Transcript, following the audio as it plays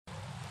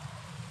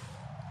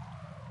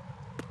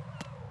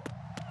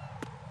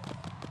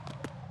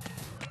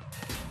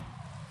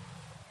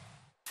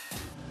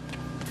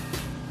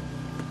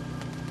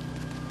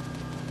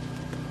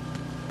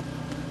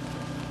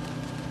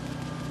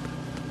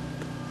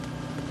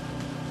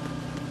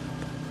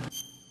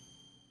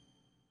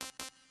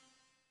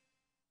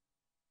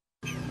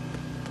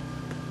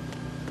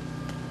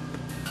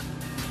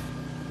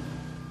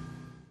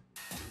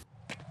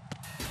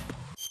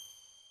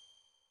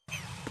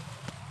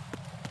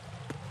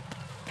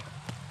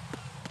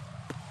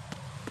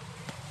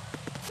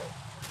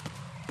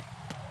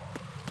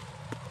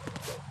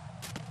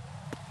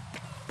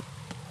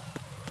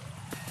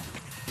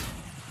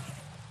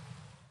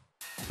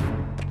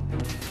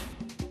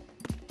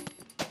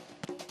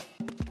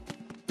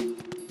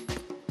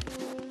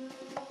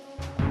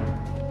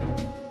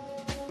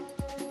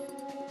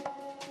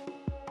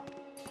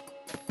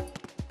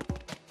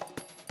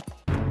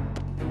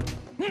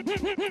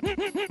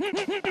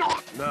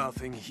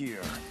Nothing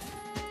here.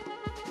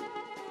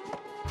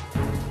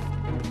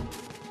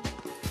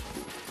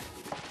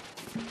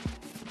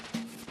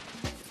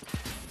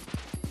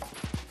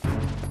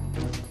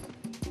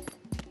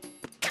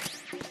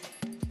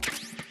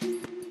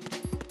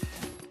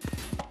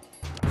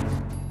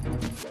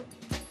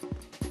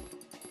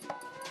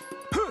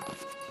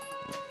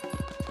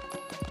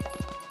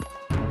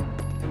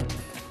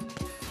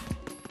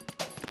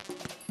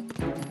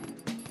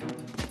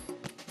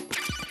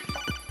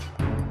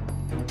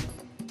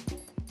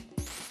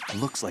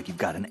 Looks like you've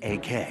got an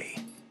AK.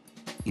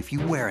 If you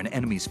wear an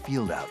enemy's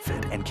field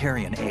outfit and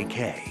carry an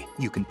AK,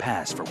 you can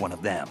pass for one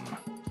of them.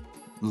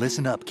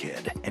 Listen up,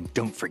 kid, and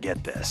don't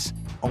forget this.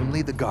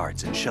 Only the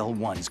guards in Shell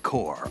 1's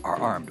core are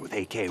armed with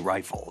AK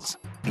rifles.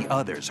 The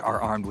others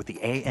are armed with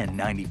the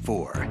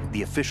AN-94,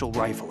 the official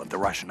rifle of the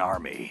Russian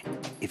army.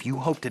 If you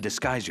hope to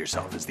disguise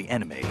yourself as the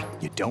enemy,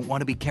 you don't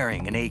want to be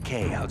carrying an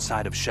AK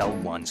outside of Shell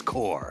 1's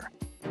core.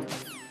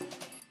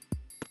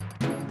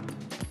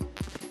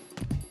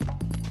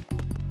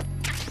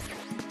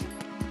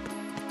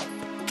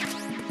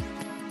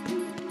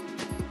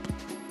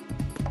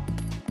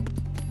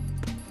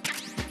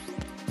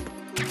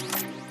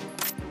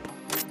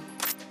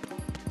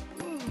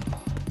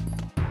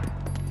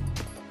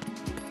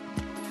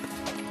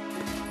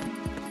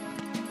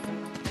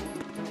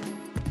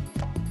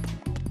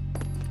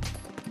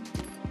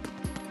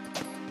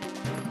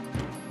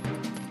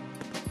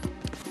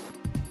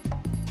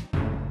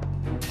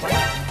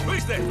 Who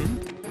is that?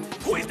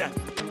 Who is that?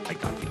 I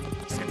got him.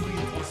 Send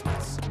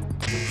reinforcements.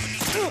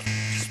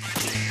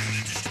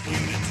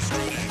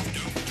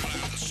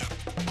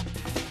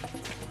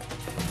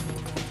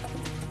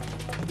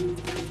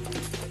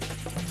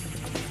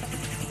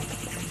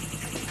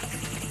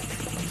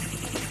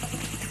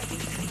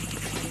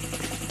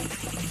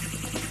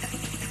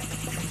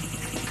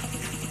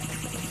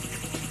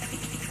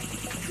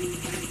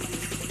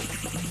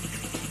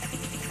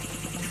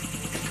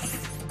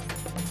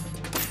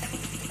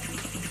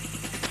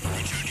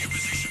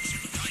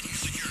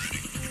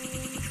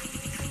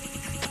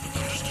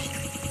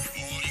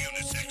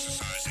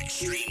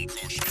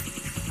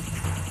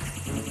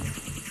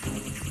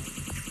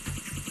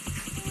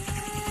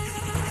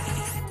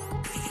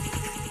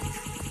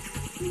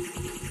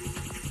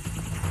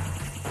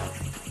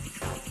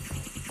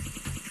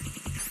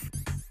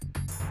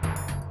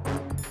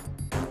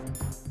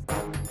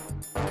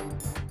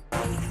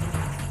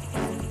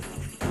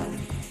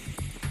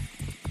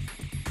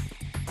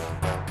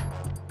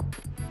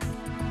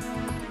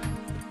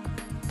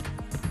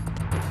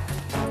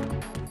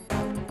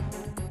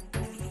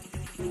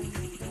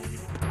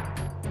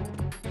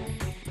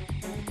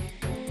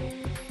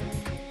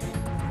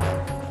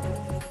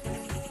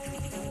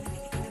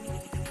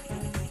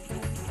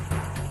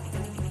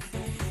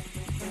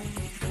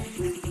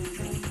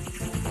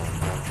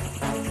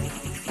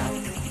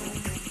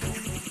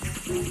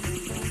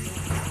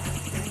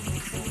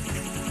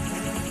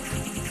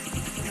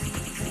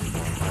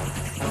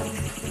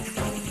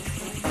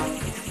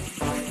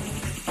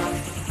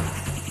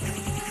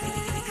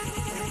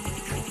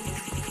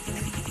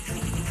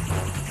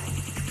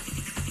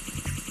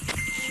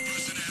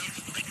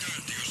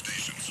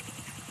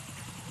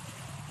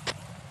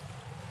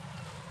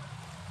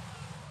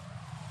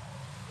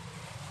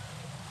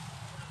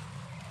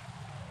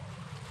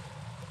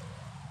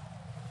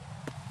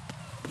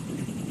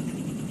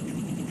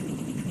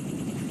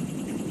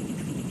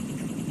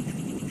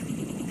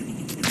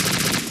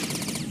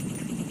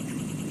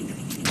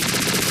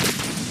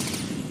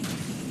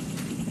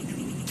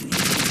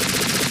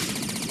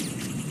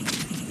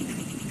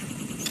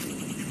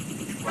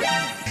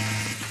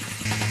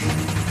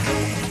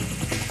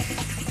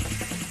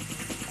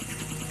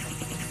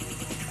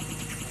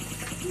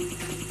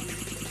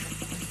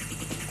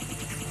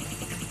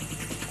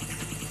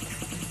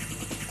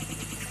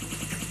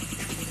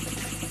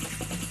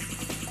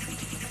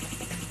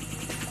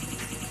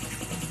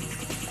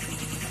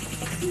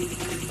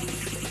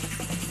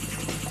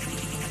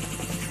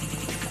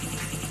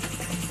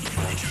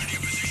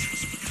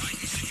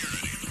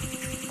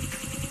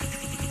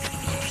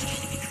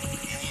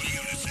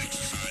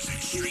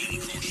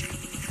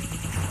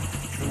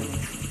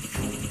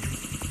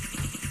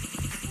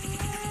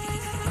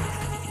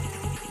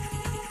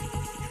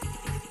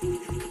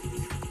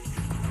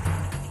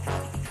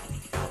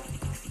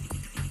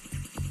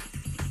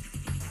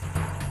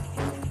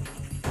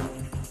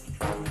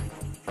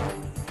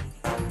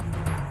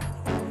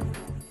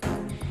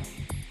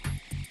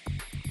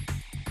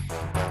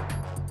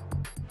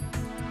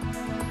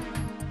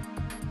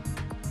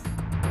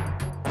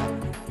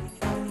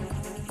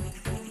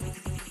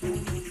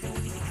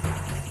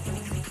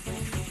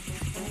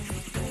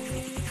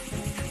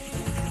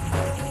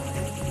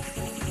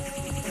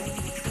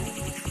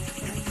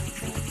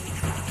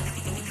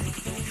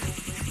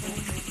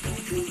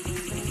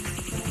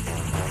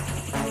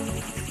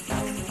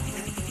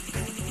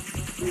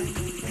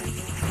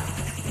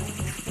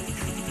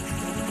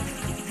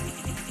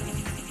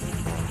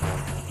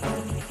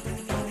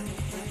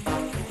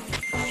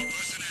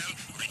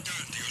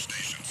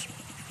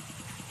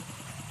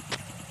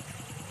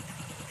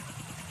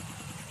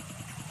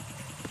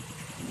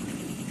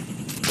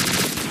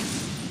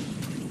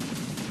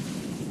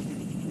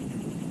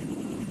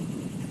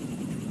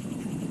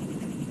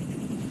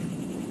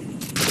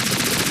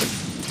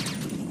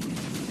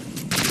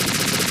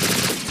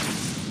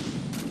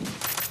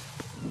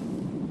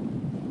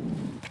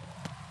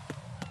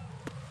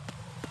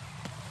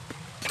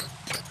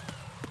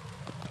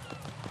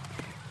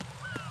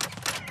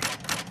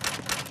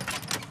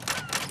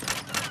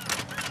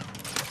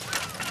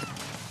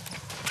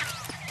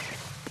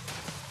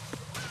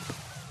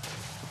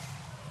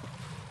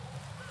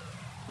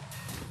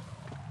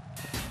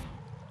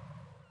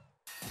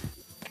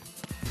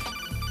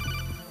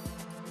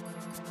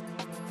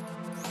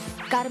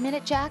 Got a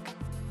minute, Jack?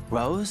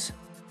 Rose?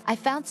 I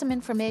found some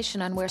information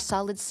on where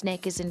Solid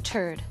Snake is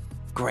interred.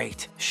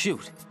 Great.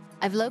 Shoot.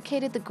 I've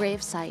located the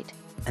grave site.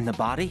 And the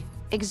body?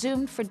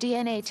 Exhumed for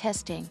DNA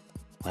testing.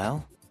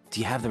 Well, do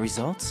you have the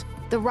results?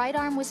 The right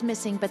arm was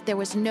missing, but there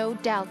was no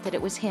doubt that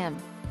it was him.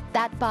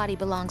 That body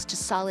belongs to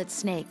Solid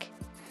Snake.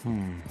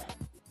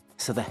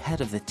 So the head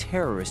of the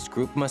terrorist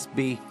group must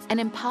be... An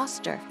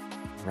imposter.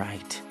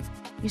 Right.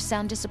 You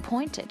sound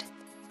disappointed.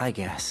 I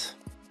guess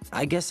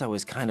I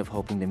was kind of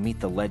hoping to meet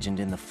the legend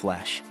in the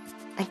flesh.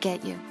 I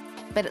get you.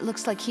 But it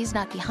looks like he's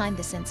not behind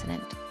this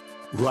incident.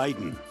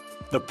 Raiden,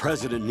 the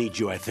president needs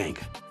you, I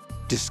think.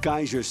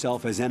 Disguise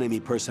yourself as enemy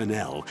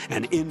personnel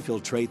and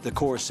infiltrate the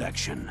core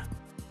section.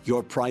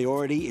 Your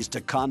priority is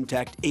to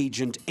contact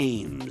Agent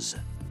Ames.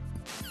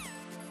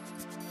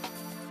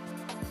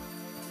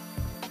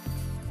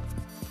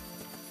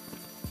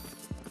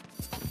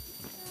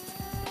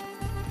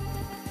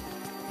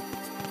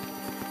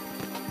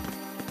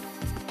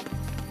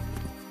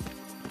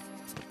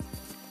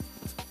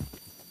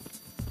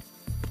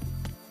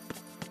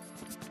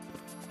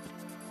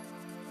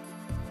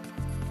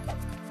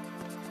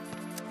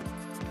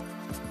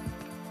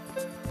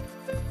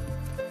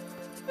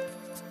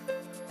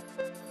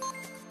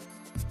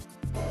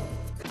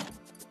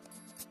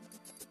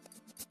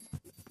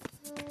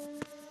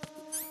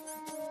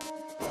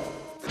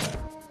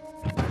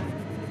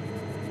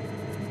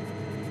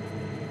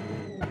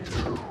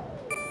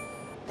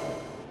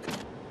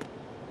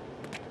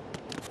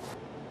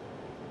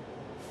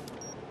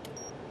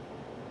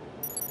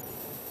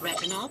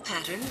 Retinol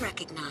pattern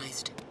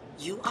recognized.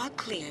 You are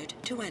cleared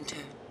to enter.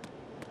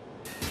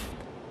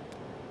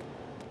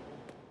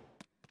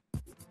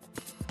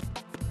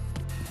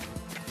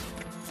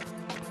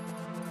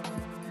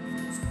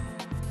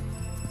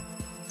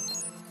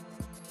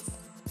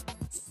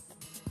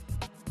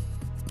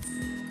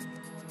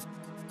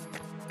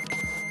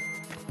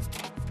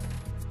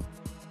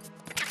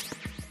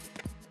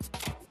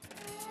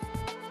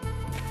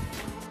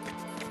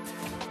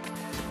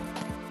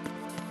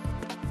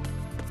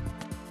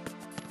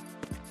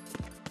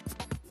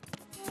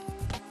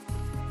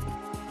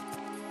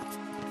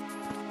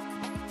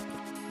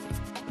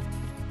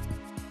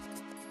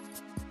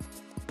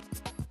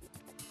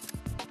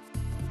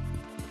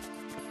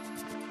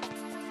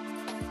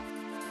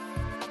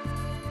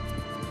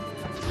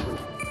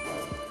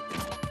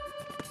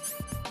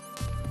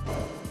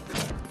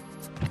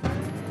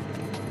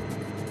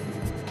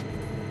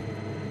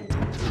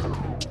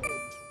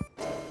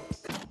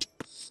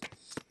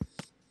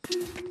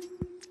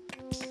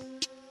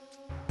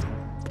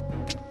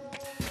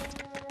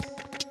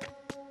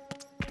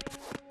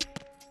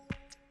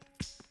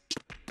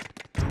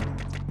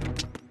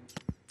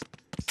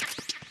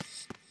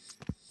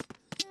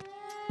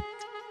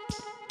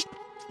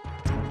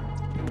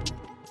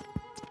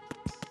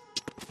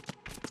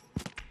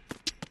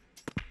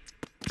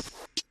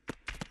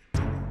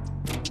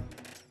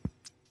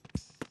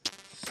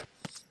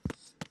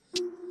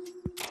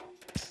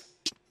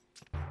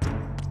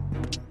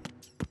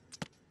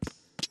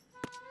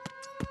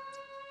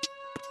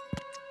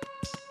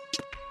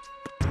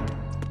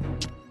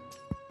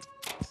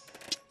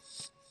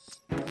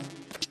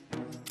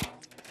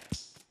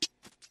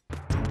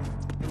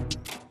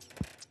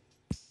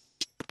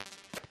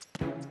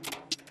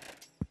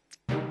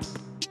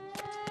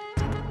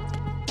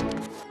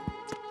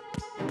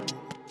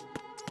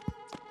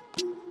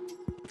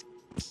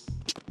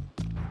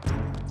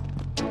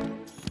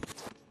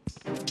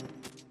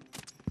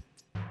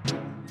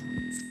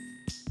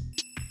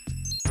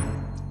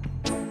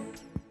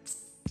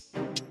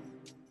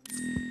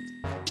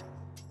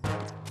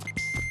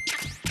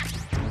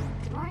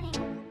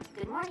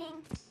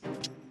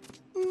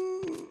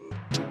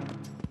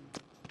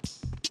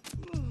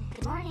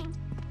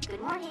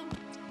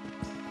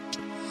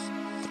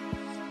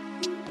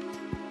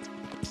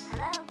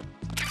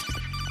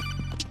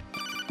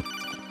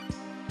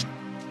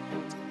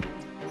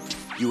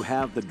 You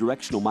have the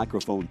directional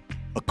microphone.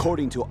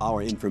 According to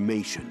our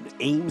information,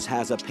 Ames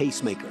has a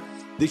pacemaker.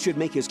 This should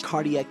make his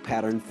cardiac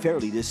pattern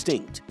fairly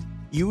distinct.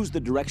 Use the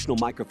directional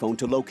microphone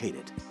to locate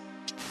it.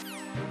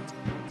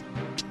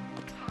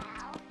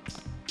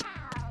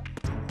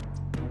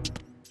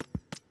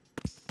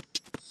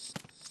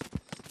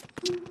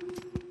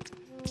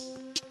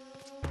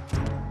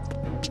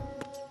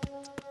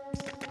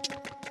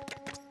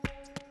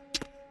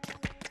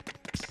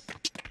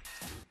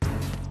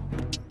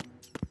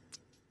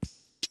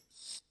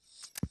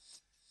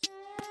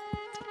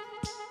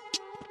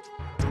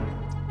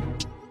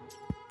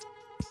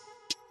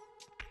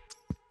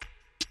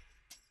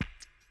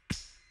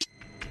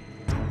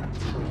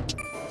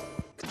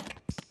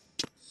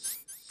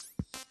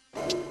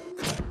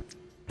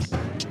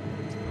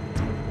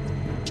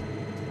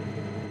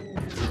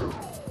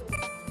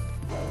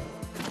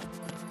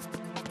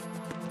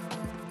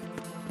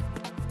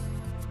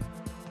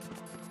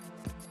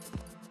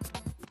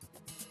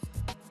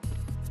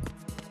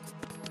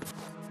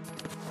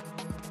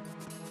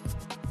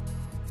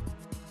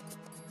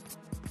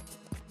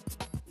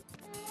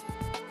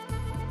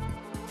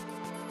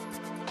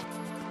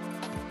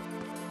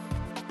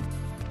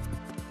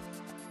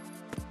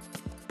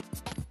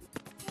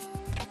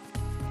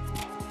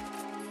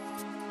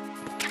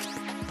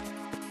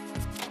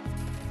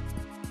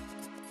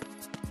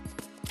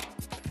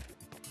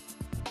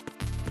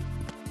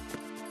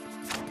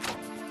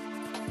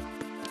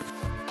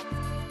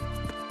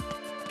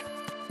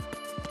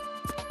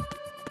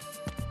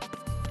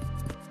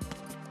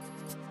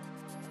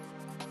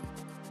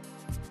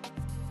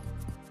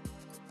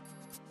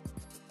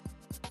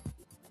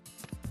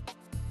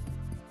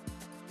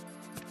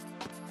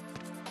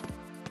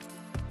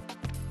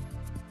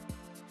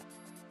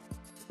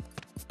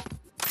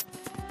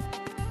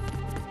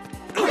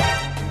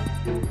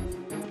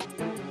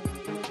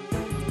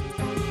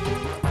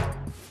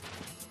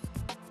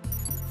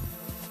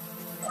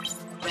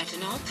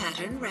 Retinol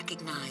pattern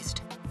recognized.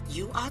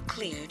 You are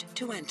cleared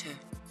to enter.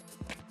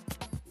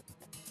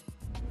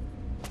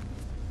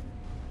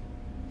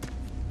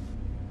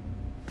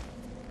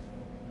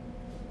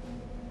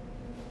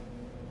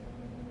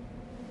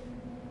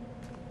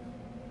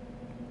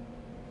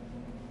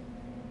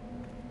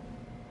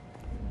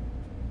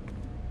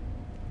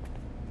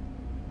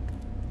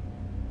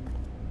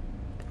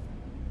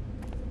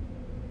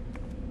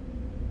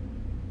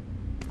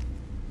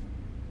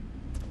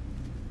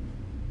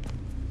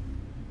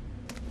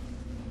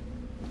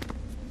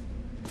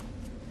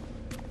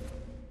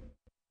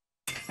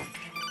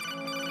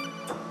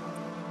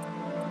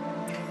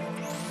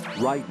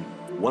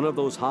 Raiden, one of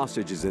those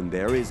hostages in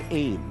there is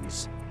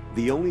Ames.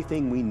 The only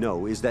thing we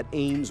know is that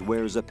Ames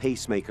wears a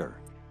pacemaker.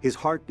 His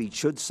heartbeat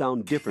should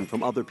sound different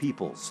from other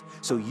people's,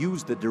 so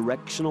use the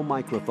directional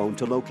microphone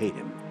to locate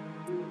him.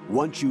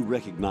 Once you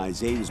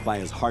recognize Ames by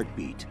his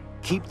heartbeat,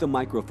 keep the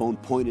microphone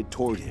pointed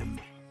toward him.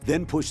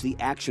 Then push the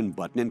action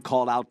button and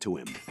call out to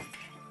him.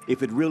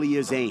 If it really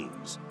is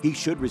Ames, he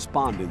should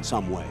respond in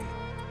some way.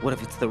 What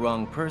if it's the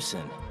wrong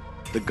person?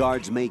 The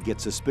guards may get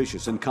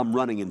suspicious and come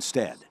running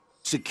instead.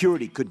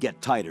 Security could get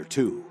tighter,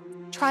 too.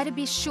 Try to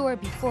be sure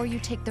before you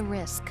take the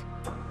risk.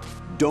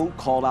 Don't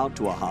call out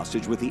to a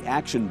hostage with the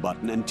action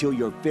button until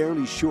you're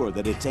fairly sure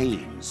that it's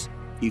Ames.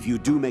 If you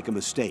do make a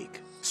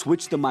mistake,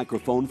 switch the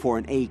microphone for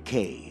an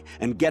AK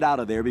and get out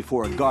of there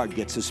before a guard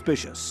gets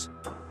suspicious.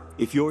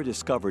 If you're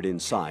discovered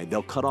inside,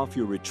 they'll cut off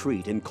your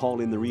retreat and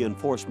call in the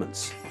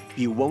reinforcements.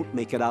 You won't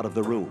make it out of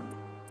the room.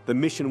 The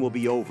mission will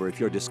be over if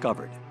you're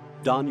discovered.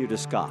 Don your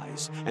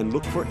disguise and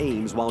look for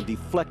Ames while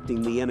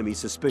deflecting the enemy's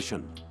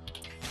suspicion.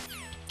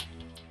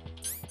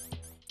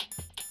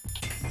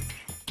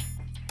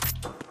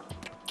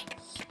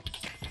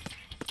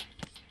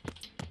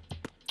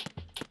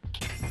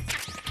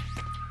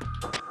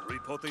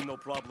 Reporting no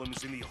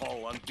problems in the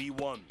hall on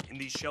B1 in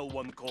the Shell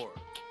 1 core.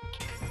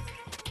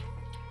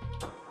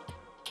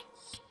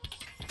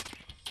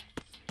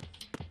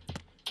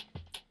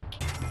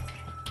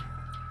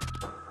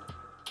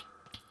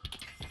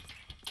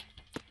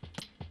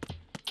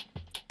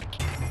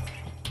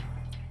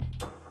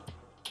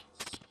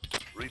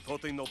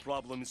 Reporting no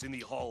problems in the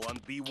hall on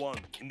B1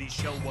 in the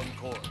Shell 1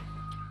 core.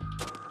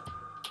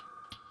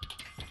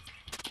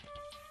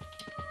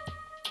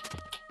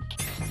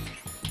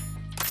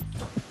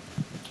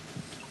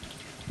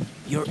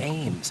 You're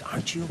Ames,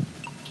 aren't you?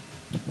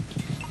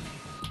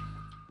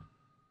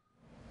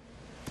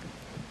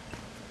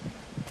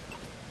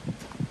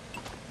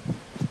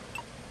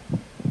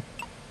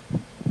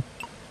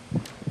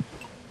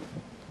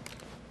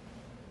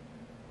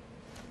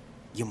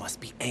 You must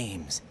be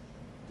Ames.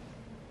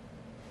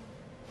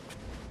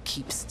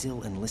 Keep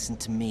still and listen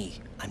to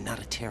me. I'm not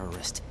a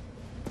terrorist.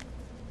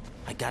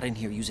 I got in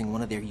here using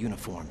one of their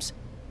uniforms.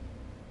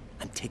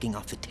 I'm taking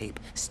off the tape.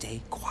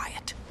 Stay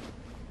quiet.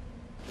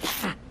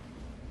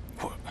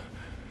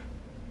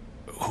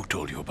 Who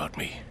told you about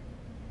me?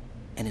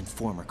 An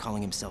informer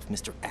calling himself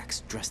Mr.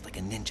 X, dressed like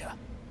a ninja.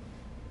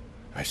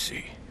 I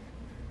see.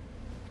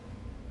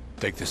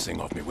 Take this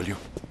thing off me, will you?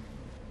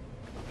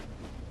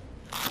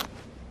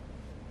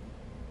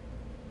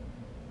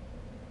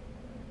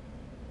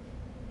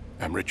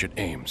 I'm Richard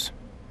Ames.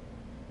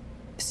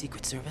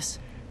 Secret Service?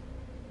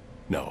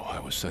 No, I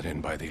was sent in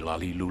by the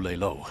Lali Lule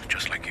Lo,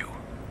 just like you.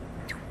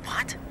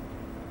 What?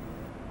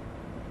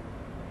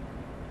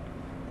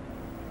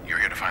 You're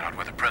here to find out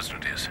where the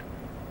president is.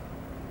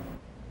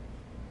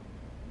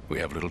 We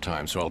have little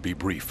time, so I'll be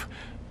brief.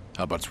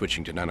 How about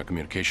switching to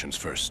nanocommunications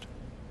first?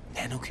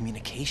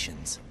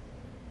 Nanocommunications?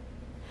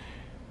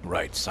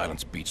 Right,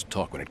 silence beats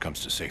talk when it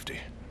comes to safety.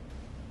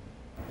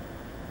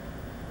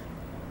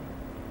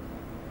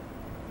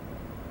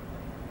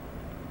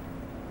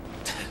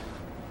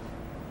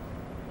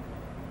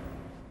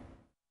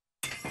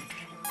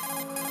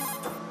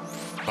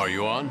 Are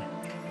you on?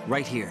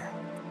 Right here.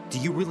 Do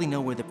you really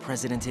know where the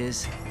president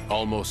is?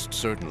 Almost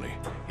certainly.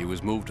 He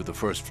was moved to the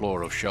first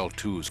floor of Shell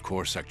 2's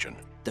core section.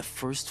 The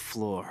first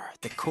floor.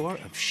 The core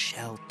of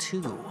Shell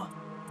 2.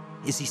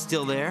 Is he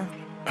still there?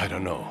 I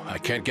don't know. I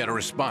can't get a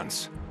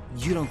response.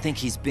 You don't think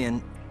he's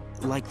been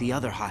like the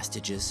other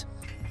hostages?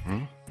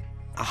 Hmm?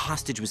 A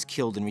hostage was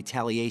killed in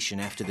retaliation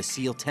after the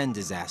SEAL 10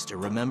 disaster,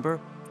 remember?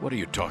 What are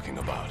you talking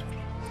about?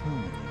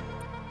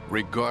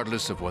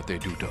 Regardless of what they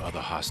do to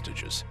other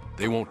hostages,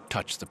 they won't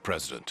touch the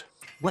president.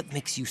 What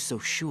makes you so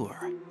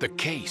sure? The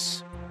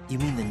case. You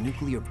mean the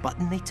nuclear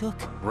button they took?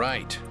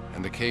 Right.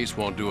 And the case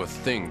won't do a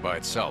thing by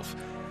itself.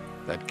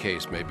 That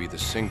case may be the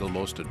single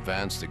most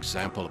advanced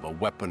example of a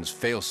weapons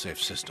failsafe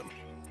system.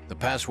 The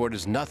password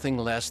is nothing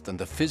less than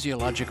the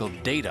physiological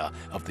data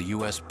of the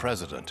US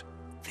president.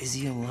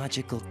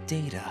 Physiological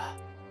data?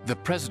 The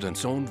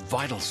president's own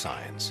vital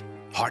signs,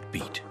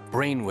 heartbeat,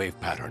 brainwave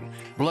pattern,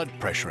 blood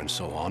pressure, and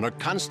so on are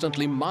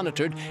constantly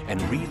monitored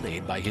and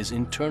relayed by his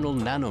internal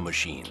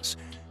nanomachines.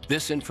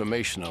 This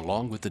information,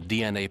 along with the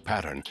DNA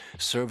pattern,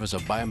 serve as a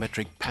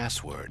biometric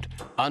password,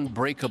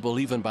 unbreakable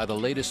even by the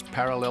latest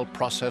parallel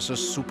processor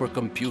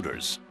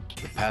supercomputers.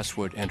 The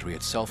password entry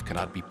itself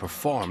cannot be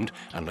performed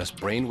unless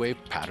brainwave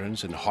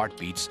patterns and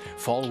heartbeats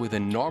fall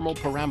within normal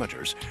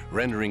parameters,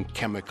 rendering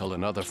chemical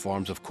and other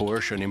forms of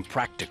coercion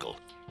impractical.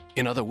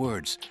 In other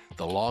words,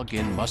 the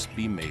login must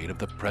be made of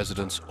the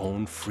President's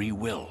own free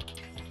will.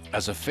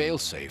 As a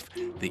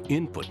failsafe, the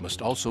input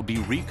must also be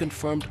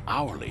reconfirmed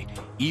hourly,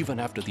 even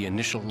after the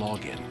initial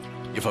login.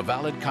 If a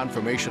valid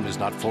confirmation is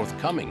not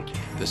forthcoming,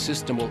 the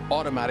system will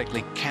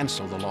automatically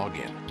cancel the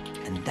login.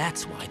 And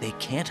that's why they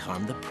can't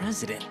harm the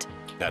President.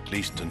 At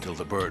least until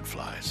the bird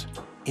flies.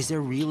 Is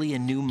there really a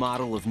new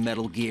model of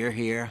Metal Gear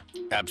here?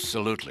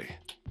 Absolutely.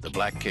 The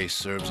black case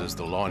serves as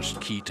the launch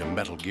key to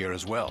Metal Gear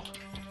as well.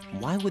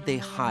 Why would they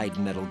hide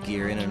Metal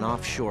Gear in an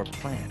offshore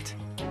plant?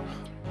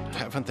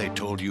 Haven't they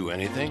told you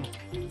anything?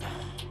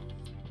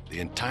 The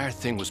entire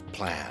thing was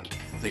planned.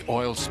 The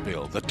oil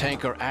spill, the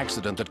tanker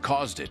accident that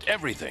caused it,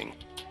 everything.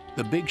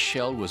 The big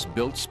shell was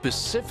built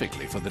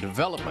specifically for the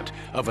development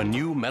of a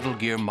new Metal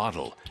Gear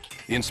model.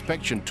 The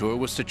inspection tour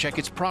was to check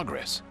its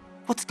progress.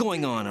 What's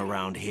going on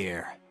around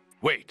here?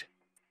 Wait.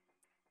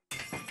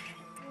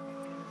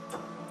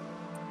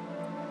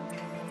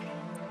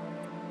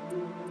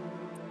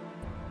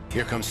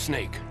 Here comes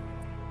Snake.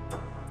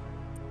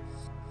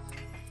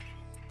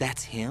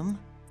 That's him?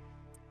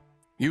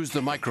 Use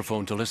the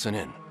microphone to listen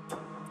in.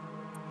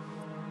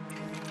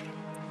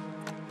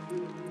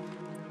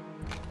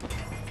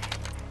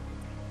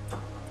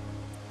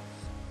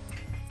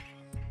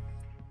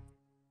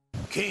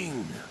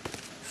 King,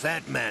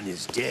 Fat Man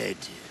is dead.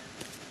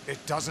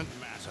 It doesn't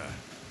matter.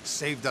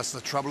 Saved us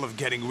the trouble of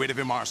getting rid of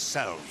him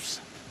ourselves.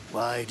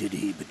 Why did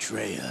he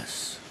betray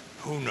us?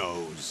 Who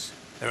knows?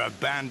 They're a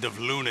band of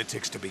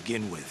lunatics to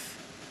begin with.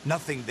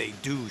 Nothing they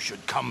do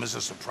should come as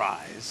a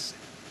surprise.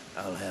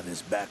 I'll have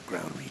his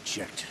background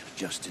rechecked,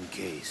 just in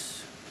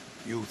case.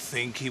 You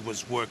think he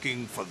was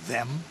working for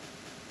them?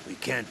 We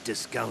can't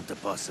discount the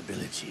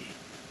possibility,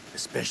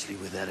 especially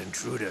with that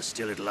intruder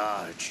still at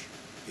large.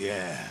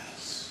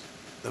 Yes.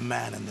 The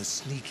man in the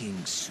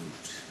sneaking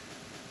suit.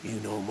 You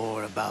know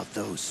more about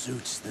those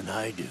suits than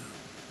I do.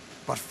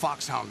 But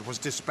Foxhound was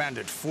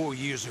disbanded 4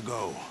 years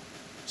ago,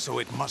 so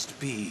it must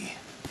be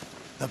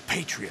the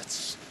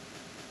Patriots.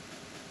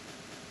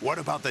 What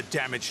about the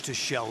damage to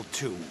Shell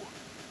 2?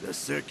 The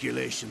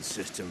circulation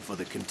system for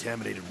the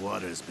contaminated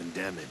water has been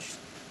damaged.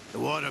 The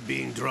water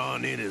being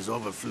drawn in is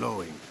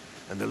overflowing,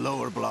 and the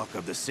lower block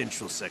of the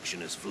central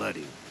section is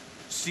flooding.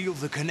 Seal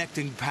the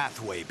connecting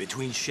pathway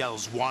between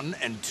Shells 1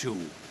 and 2.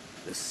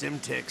 The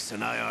Simtex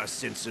and IR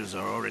sensors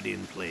are already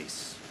in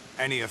place.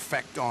 Any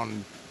effect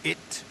on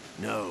it?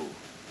 No.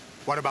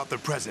 What about the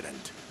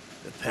President?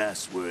 The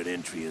password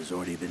entry has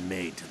already been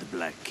made to the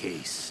black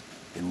case.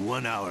 In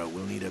 1 hour,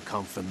 we'll need a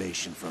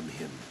confirmation from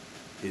him.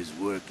 His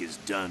work is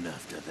done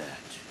after that.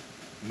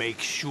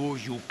 Make sure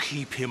you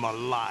keep him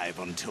alive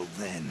until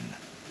then.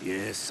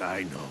 Yes,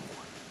 I know.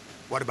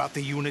 What about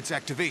the unit's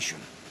activation?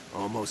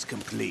 Almost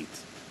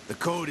complete. The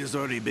code has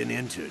already been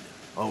entered.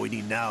 All we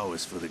need now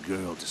is for the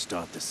girl to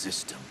start the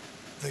system.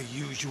 The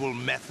usual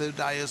method,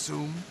 I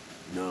assume?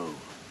 No.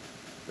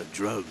 The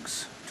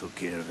drugs took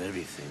care of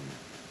everything.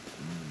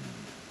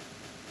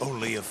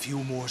 Only a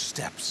few more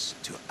steps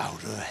to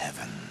outer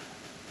heaven.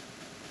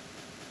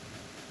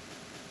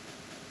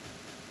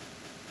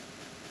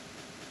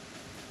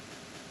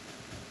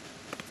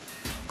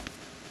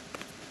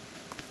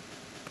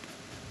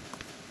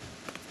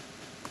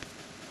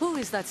 Who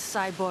is that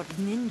cyborg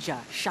ninja,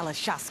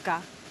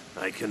 Shalashaska?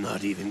 I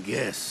cannot even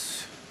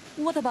guess.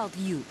 What about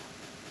you?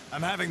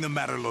 I'm having the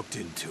matter looked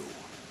into.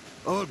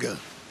 Olga,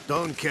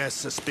 don't cast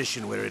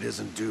suspicion where it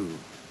isn't due.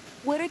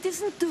 Where it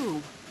isn't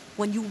due?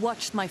 When you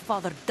watched my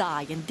father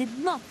die and did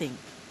nothing.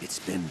 It's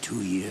been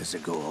 2 years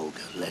ago,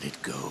 Olga. Let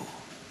it go.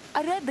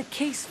 I read the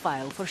case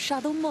file for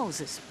Shadow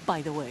Moses,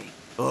 by the way.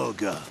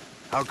 Olga,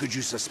 how could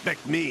you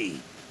suspect me?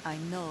 I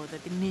know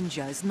that the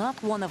ninja is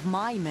not one of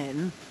my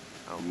men.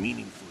 How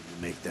meaningful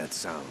you make that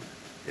sound.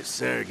 If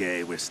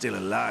Sergei were still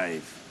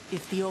alive...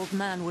 If the old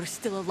man were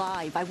still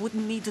alive, I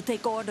wouldn't need to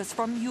take orders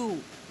from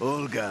you.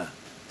 Olga,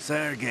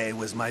 Sergei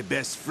was my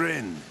best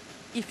friend.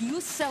 If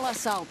you sell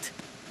us out,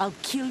 I'll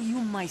kill you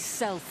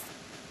myself.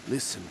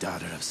 Listen,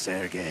 daughter of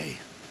Sergei.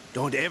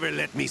 Don't ever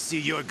let me see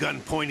your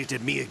gun pointed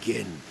at me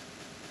again.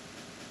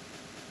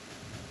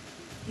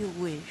 You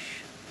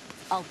wish.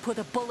 I'll put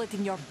a bullet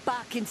in your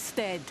back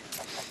instead.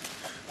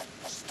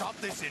 Stop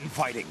this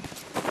infighting.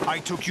 I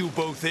took you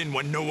both in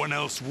when no one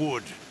else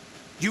would.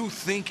 You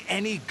think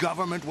any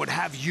government would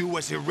have you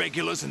as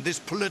irregulars in this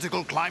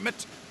political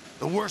climate?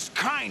 The worst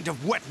kind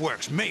of wet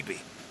works, maybe.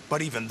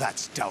 But even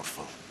that's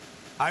doubtful.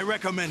 I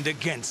recommend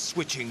against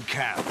switching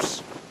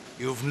camps.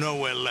 You've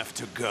nowhere left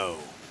to go.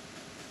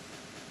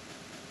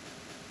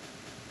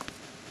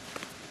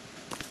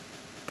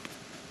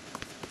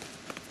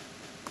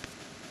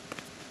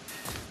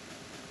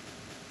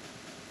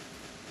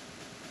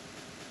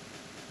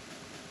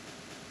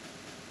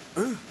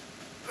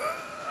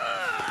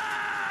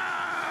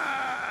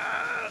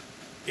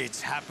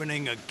 It's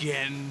happening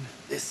again?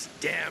 This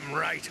damn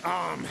right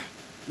arm.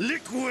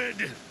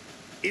 Liquid!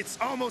 It's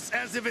almost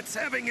as if it's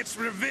having its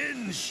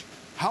revenge.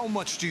 How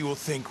much do you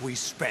think we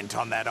spent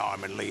on that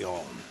arm in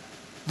Lyon?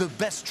 The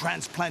best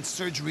transplant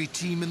surgery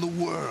team in the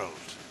world.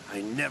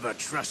 I never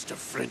trust a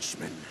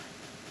Frenchman.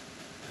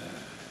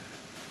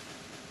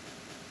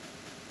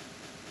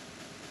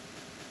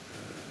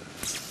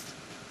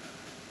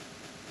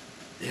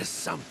 There's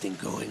something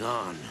going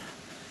on.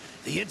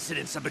 The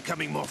incidents are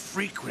becoming more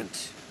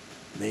frequent.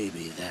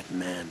 Maybe that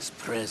man's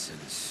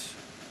presence.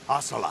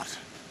 Ocelot,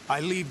 I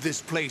leave this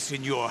place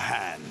in your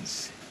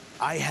hands.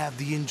 I have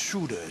the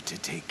intruder to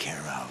take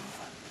care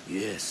of.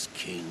 Yes,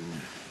 King.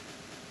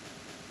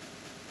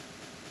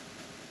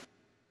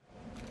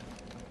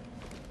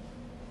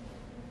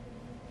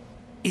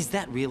 Is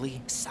that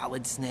really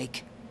Solid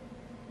Snake?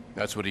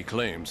 That's what he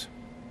claims.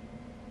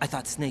 I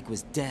thought Snake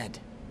was dead.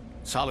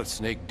 Solid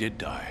Snake did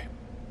die.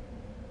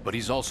 But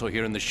he's also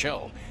here in the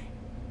shell.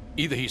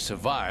 Either he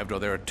survived or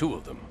there are two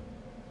of them.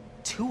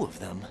 Two of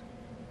them?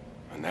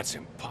 And that's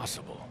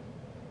impossible.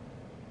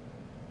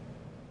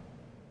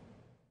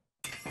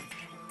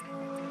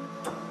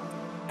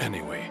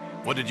 Anyway,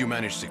 what did you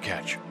manage to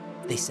catch?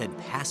 They said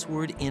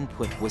password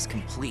input was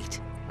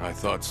complete. I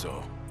thought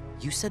so.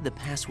 You said the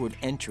password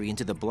entry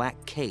into the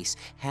black case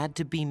had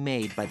to be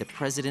made by the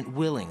President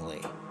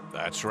willingly.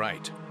 That's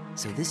right.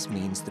 So this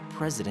means the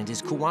President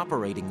is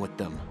cooperating with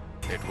them.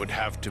 It would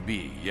have to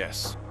be,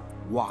 yes.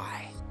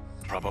 Why?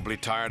 Probably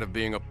tired of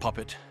being a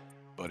puppet,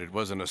 but it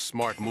wasn't a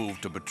smart move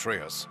to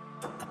betray us.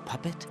 A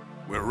puppet?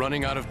 We're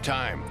running out of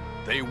time.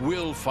 They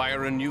will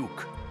fire a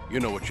nuke. You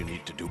know what you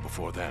need to do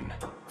before then.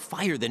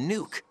 Fire the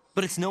nuke?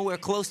 But it's nowhere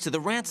close to the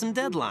ransom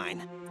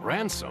deadline.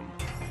 Ransom?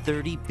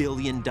 $30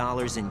 billion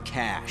in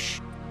cash.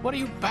 What are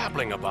you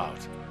babbling about?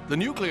 The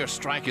nuclear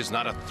strike is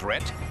not a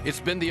threat. It's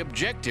been the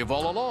objective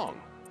all along.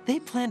 They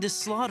plan to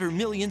slaughter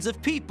millions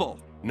of people.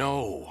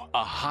 No,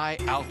 a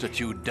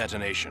high-altitude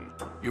detonation.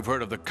 You've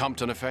heard of the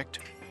Compton effect?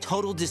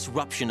 Total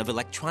disruption of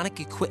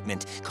electronic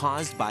equipment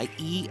caused by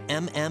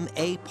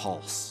EMMA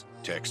pulse.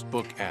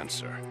 Textbook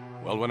answer.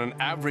 Well, when an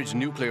average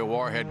nuclear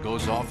warhead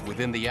goes off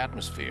within the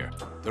atmosphere,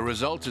 the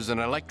result is an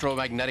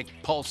electromagnetic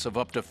pulse of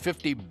up to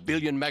 50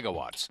 billion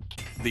megawatts.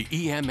 The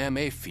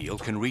EMMA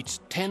field can reach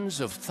tens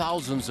of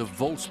thousands of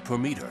volts per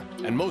meter,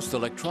 and most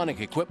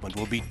electronic equipment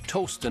will be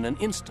toast in an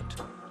instant.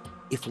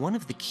 If one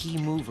of the key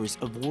movers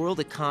of world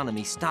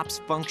economy stops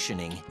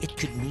functioning, it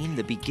could mean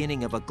the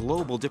beginning of a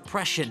global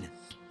depression.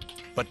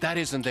 But that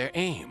isn't their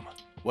aim.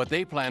 What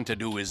they plan to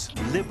do is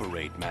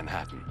liberate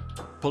Manhattan.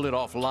 Pull it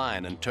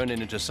offline and turn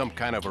it into some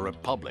kind of a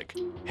republic.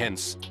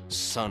 Hence,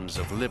 Sons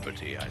of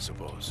Liberty, I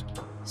suppose.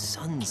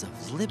 Sons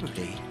of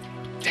Liberty?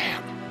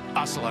 Damn!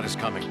 Ocelot is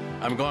coming.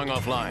 I'm going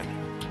offline.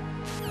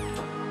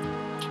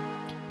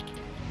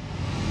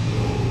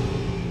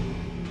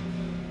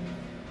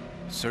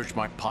 Search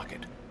my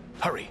pocket.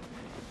 Hurry!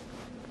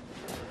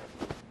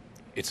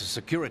 It's a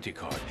security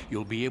card.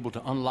 You'll be able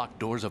to unlock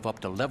doors of up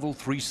to level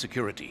 3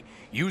 security.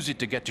 Use it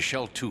to get to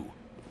Shell 2.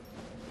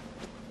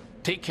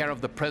 Take care of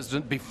the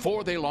President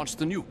before they launch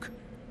the nuke.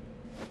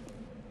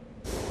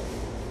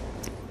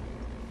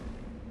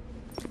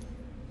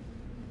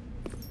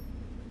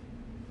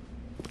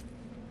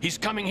 He's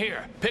coming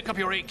here. Pick up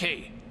your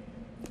AK.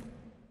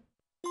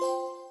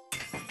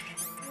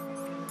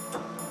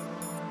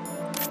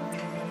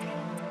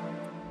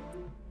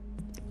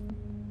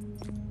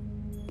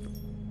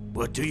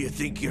 What do you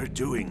think you're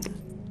doing?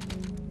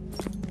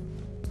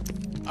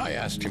 I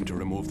asked him to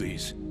remove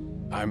these.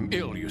 I'm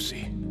ill, you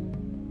see.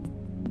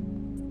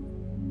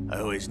 I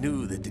always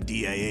knew that the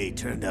DIA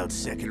turned out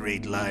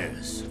second-rate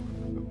liars.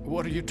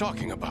 What are you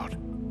talking about?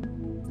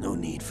 No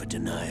need for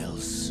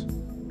denials.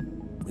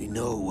 We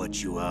know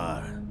what you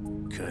are,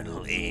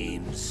 Colonel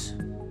Ames.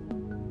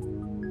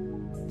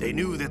 They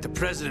knew that the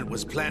President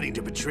was planning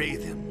to betray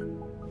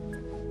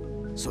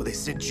them. So they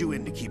sent you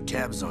in to keep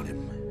tabs on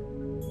him.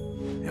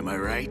 Am I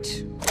right?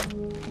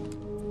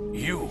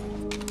 You.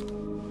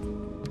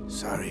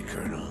 Sorry,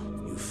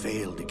 Colonel. You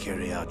failed to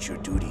carry out your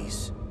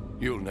duties.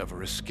 You'll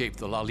never escape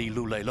the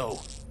Lali-Lu-Le-Lo.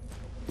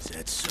 Is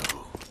that so?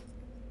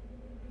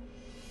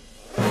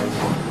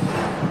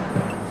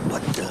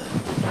 What the?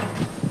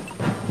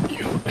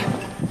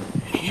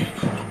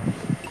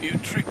 You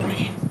tricked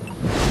me.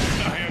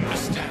 I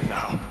understand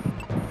now.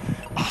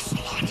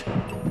 Ocelot.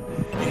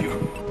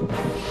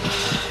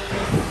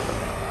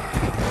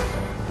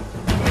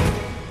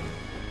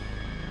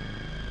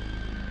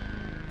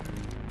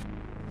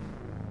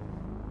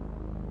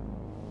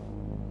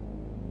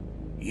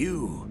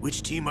 You?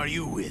 Which team are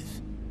you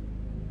with?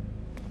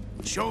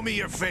 Show me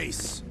your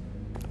face.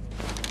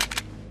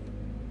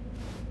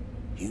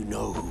 You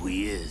know who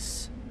he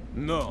is.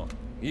 No,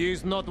 he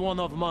is not one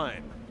of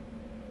mine.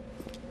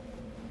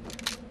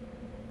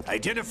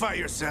 Identify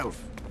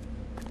yourself.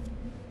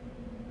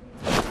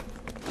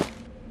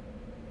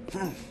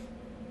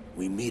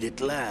 We meet at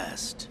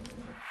last.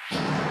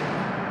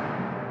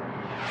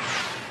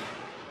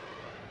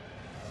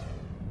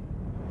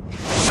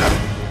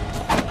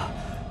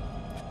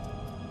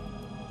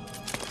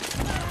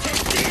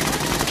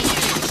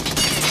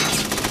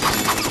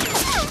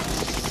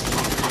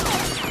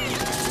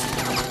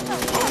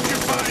 Hold your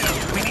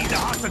fire! We need the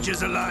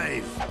hostages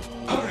alive!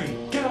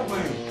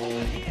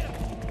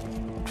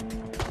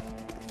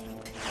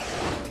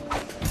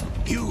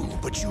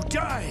 wish you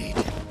died.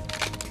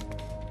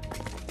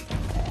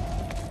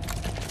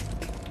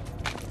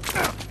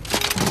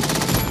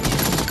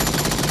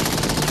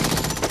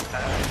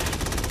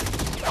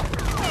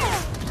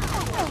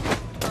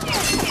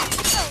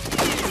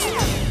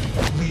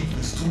 Leave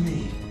this to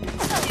me.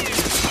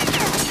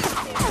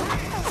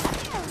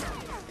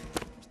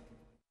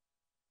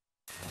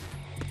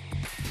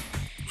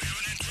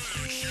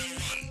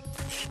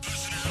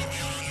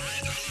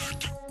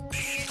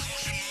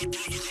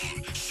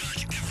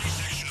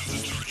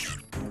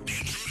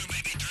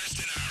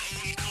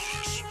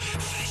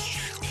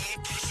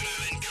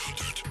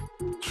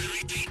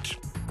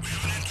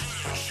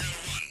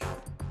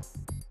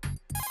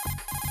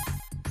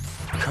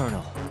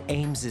 Colonel,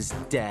 Ames is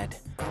dead.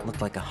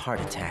 Looked like a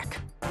heart attack.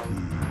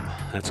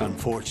 That's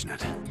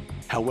unfortunate.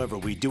 However,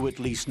 we do at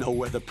least know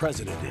where the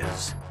president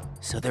is.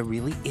 So there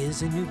really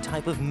is a new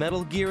type of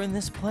Metal Gear in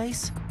this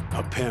place?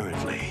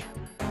 Apparently.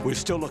 We're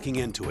still looking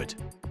into it.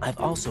 I've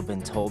also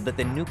been told that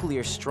the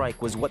nuclear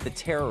strike was what the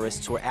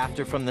terrorists were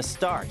after from the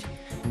start,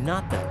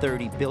 not the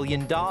 $30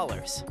 billion.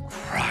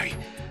 Right.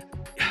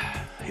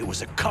 It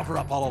was a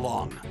cover-up all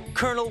along.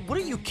 Colonel, what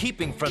are you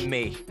keeping from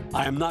me?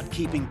 I am not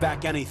keeping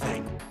back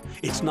anything.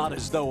 It's not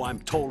as though I'm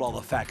told all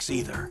the facts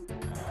either.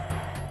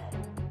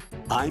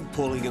 I'm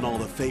pulling in all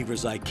the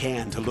favors I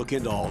can to look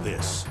into all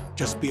this.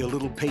 Just be a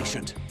little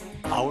patient.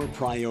 Our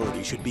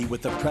priority should be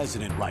with the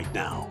president right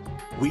now.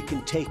 We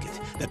can take it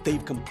that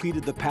they've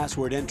completed the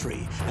password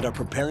entry and are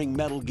preparing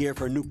Metal Gear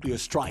for nuclear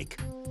strike.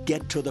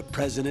 Get to the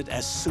president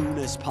as soon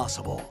as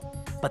possible.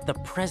 But the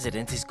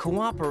president is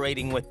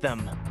cooperating with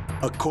them.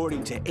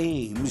 According to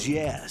Ames,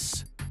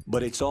 yes.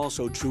 But it's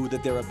also true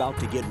that they're about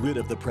to get rid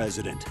of the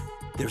president.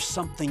 There's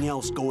something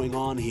else going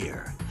on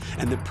here,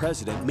 and the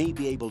president may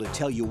be able to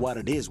tell you what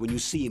it is when you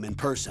see him in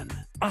person.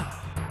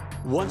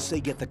 Once they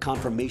get the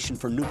confirmation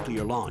for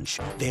nuclear launch,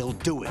 they'll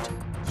do it.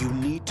 You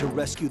need to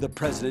rescue the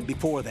president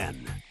before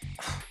then.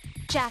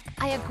 Jack,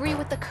 I agree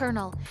with the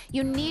Colonel.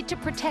 You need to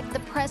protect the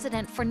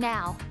president for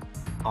now.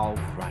 All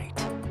right.